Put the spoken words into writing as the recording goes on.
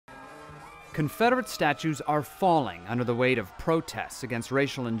Confederate statues are falling under the weight of protests against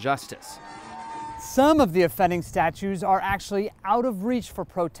racial injustice. Some of the offending statues are actually out of reach for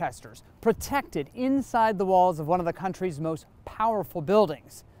protesters, protected inside the walls of one of the country's most powerful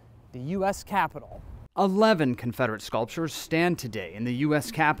buildings, the U.S. Capitol. 11 Confederate sculptures stand today in the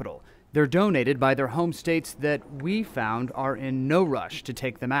U.S. Capitol. They're donated by their home states that we found are in no rush to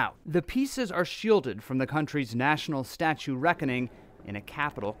take them out. The pieces are shielded from the country's national statue reckoning in a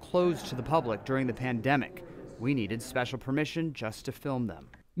Capitol closed to the public during the pandemic. We needed special permission just to film them.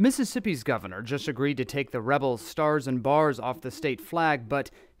 Mississippi's governor just agreed to take the rebel stars and bars off the state flag, but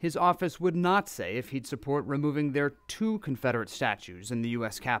his office would not say if he'd support removing their 2 Confederate statues in the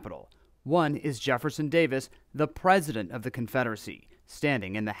U.S. Capitol. One is Jefferson Davis, the president of the Confederacy,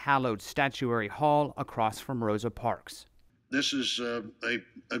 standing in the hallowed statuary hall across from Rosa Parks. This is an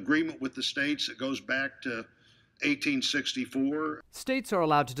agreement with the states that goes back to 1864. States are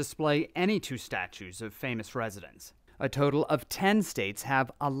allowed to display any 2 statues of famous residents. A total of 10 states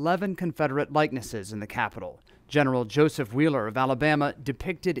have 11 Confederate likenesses in the Capitol. General Joseph Wheeler of Alabama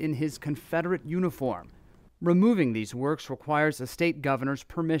depicted in his Confederate uniform. Removing these works requires a state governor's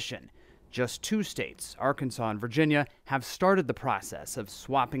permission. Just 2 states, Arkansas and Virginia, have started the process of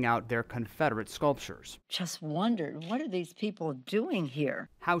swapping out their Confederate sculptures. Just wondered, what are these people doing here?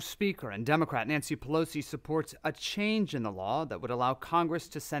 House Speaker and Democrat Nancy Pelosi supports a change in the law that would allow Congress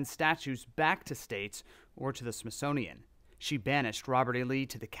to send statues back to states or to the Smithsonian. She banished Robert E. Lee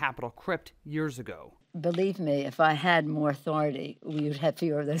to the Capitol crypt years ago. Believe me, if I had more authority, we would have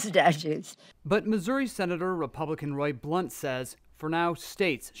fewer of those statues. But Missouri Senator Republican Roy Blunt says, for now,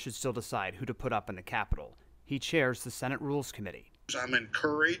 states should still decide who to put up in the Capitol. He chairs the Senate Rules Committee. I'm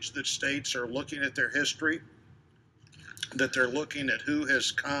encouraged that states are looking at their history, that they're looking at who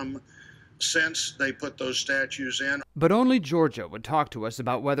has come since they put those statues in. But only Georgia would talk to us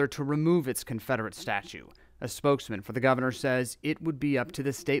about whether to remove its Confederate statue. A spokesman for the governor says it would be up to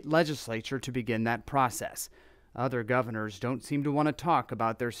the state legislature to begin that process. Other governors don't seem to want to talk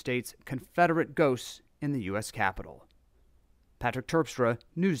about their state's Confederate ghosts in the U.S. Capitol. Patrick Terpstra,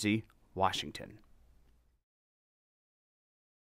 Newsy, Washington.